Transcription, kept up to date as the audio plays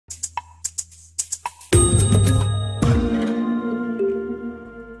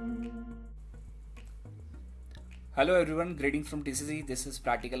Hello everyone, greetings from TCC. This is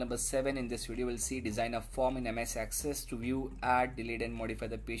practical number 7. In this video, we'll see design a form in MS Access to view, add, delete and modify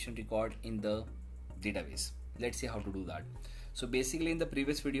the patient record in the database. Let's see how to do that. So basically in the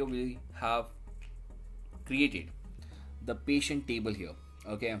previous video, we have created the patient table here.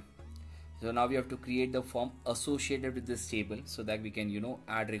 Okay. So now we have to create the form associated with this table so that we can,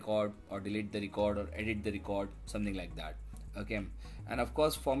 add record or delete the record or edit the record, something like that. Okay, and of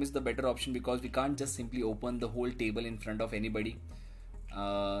course form is the better option because we can't just simply open the whole table in front of anybody.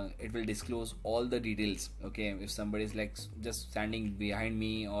 It will disclose all the details. Okay, if somebody is like just standing behind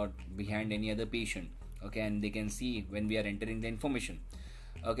me or behind any other patient, okay, and they can see when we are entering the information,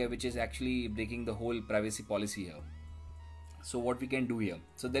 okay, which is actually breaking the whole privacy policy here. So what we can do here,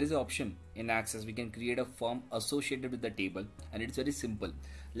 so there is an option in Access, we can create a form associated with the table, and it's very simple.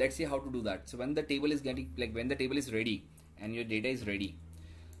 Let's see how to do that. So when the table is when the table is ready and your data is ready,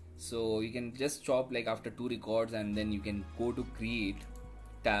 so you can just chop after 2 records, and then you can go to create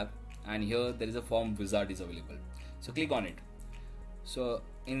tab, and here there is a form wizard is available. So click on it. So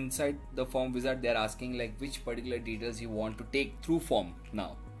inside the form wizard, they are asking which particular details you want to take through form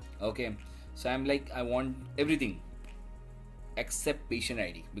now. Okay, so I'm I want everything except patient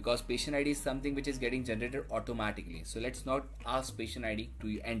ID, because patient ID is something which is getting generated automatically. So let's not ask patient ID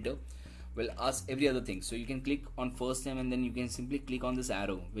to enter, we'll ask every other thing. So you can click on first name, and then you can simply click on this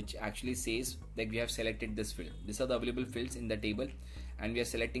arrow which actually says we have selected this field. These are the available fields in the table and we are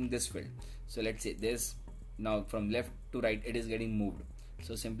selecting this field. So let's say this, now from left to right it is getting moved.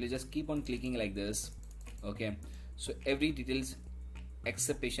 So simply just keep on clicking like this. Okay, so every details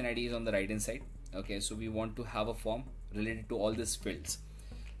except patient ID is on the right hand side. Okay, so we want to have a form related to all these fields.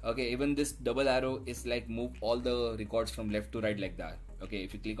 Okay, even this double arrow is move all the records from left to right like that. Okay,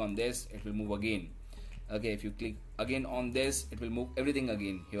 if you click on this, it will move again. Okay, if you click again on this, it will move everything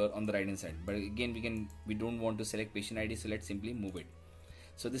again here on the right hand side. But again, we don't want to select patient ID, so let's simply move it.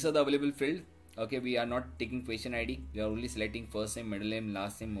 So these are the available field. Okay, we are not taking patient ID, we are only selecting first name, middle name,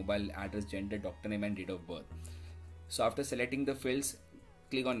 last name, mobile address, gender, doctor name and date of birth. So after selecting the fields,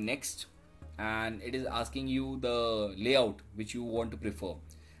 click on next, and it is asking you the layout which you want to prefer.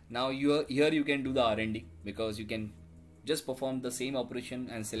 Now here you can do the R&D, because you can just perform the same operation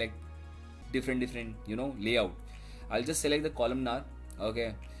and select different layout. I'll just select the columnar,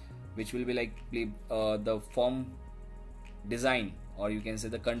 okay, which will be the form design, or you can say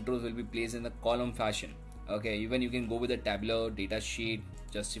the controls will be placed in the column fashion. Okay, even you can go with a tabular, data sheet,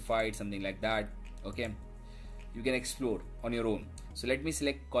 justified, something like that. Okay, you can explore on your own. So let me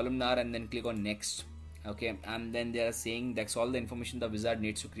select columnar and then click on next. Okay, and then they are saying that's all the information the wizard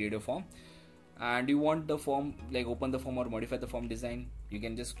needs to create a form. And you want the form open the form or modify the form design, you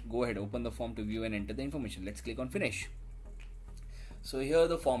can just go ahead, open the form to view and enter the information. Let's click on finish. So here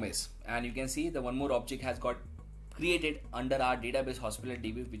the form is, and you can see the one more object has got created under our database hospital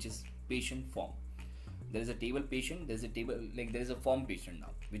DB, which is patient form. There is a table patient, there is a table there is a form patient now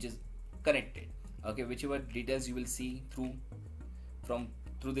which is connected. Okay, whichever details you will see through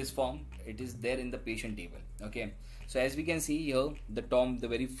this form, it is there in the patient table. Okay, so as we can see here, the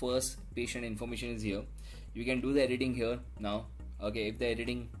very first patient information is here. You can do the editing here now. Okay, if the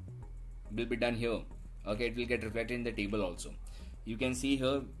editing will be done here, okay, it will get reflected in the table also. You can see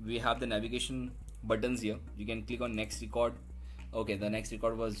here we have the navigation buttons here. You can click on next record. Okay, the next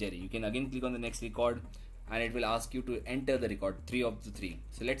record was Jerry. You can again click on the next record, and it will ask you to enter the record, 3 of the 3.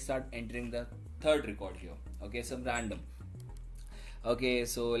 So let's start entering the third record here. Okay, some random. Okay,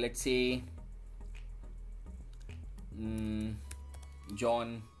 so let's say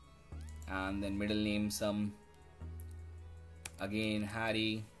John, and then middle name some, again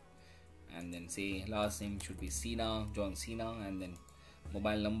Harry, and then say last name should be Cena, John Cena, and then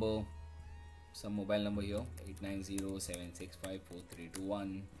mobile number, some mobile number here,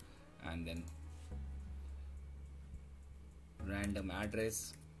 890-765-4321, and then random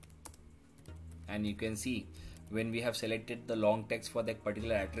address. And you can see when we have selected the long text for that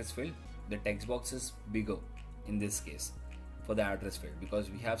particular address field, the text box is bigger in this case for the address field, because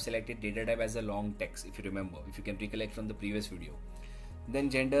we have selected data type as a long text, if you remember, if you can recollect from the previous video. Then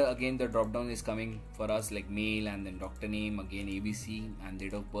gender, again the drop down is coming for us male, and then doctor name, again ABC, and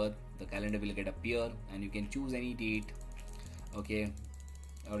date of birth. The calendar will get appear, and you can choose any date. Okay,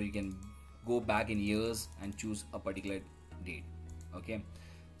 or you can go back in years and choose a particular date. Okay,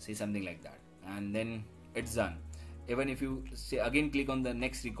 say something like that, and then it's done. Even if you say again click on the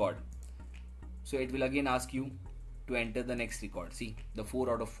next record, so it will again ask you to enter the next record. See the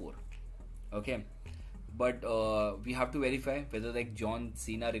 4 out of 4. Okay, but we have to verify whether John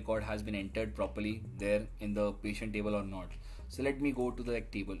Cena record has been entered properly there in the patient table or not. So let me go to the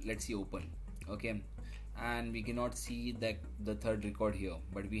table. Let's see open. Okay, and we cannot see the third record here,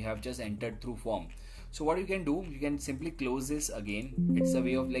 but we have just entered through form. So what you can do, you can simply close this again. It's a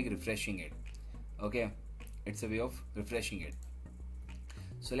way of like refreshing it. Okay, it's a way of refreshing it.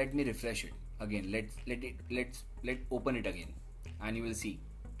 So let me refresh it again. Let's open it again, and you will see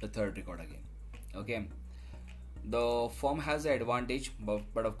the third record again. Okay, the form has an advantage,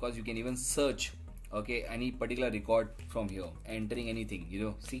 but of course you can even search, okay, any particular record from here, entering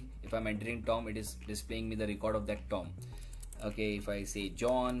anything. See, if I'm entering Tom, it is displaying me the record of that Tom. Okay, if I say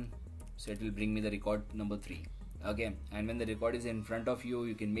John, so it will bring me the record number 3. Okay, and when the record is in front of you,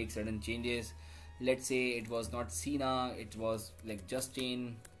 you can make certain changes. Let's say it was not Sina, it was like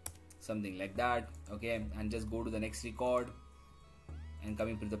Justin, something like that. Okay, and just go to the next record, and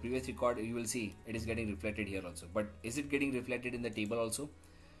coming to the previous record, you will see it is getting reflected here also. But is it getting reflected in the table also?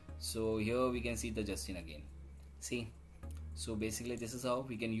 So here we can see the Justin again. See, so basically this is how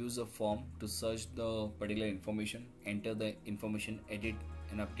we can use a form to search the particular information, enter the information, edit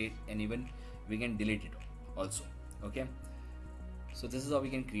and update, and even we can delete it also. Okay, so this is how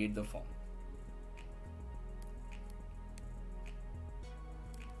we can create the form.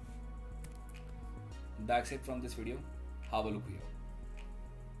 That's it from this video. Have a look here.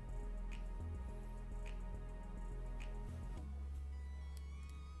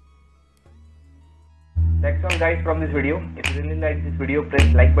 That's all guys from this video. If you really like this video,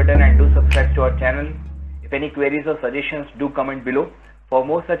 press like button and do subscribe to our channel. If any queries or suggestions, do comment below. For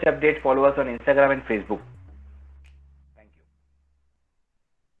more such updates, follow us on Instagram and Facebook.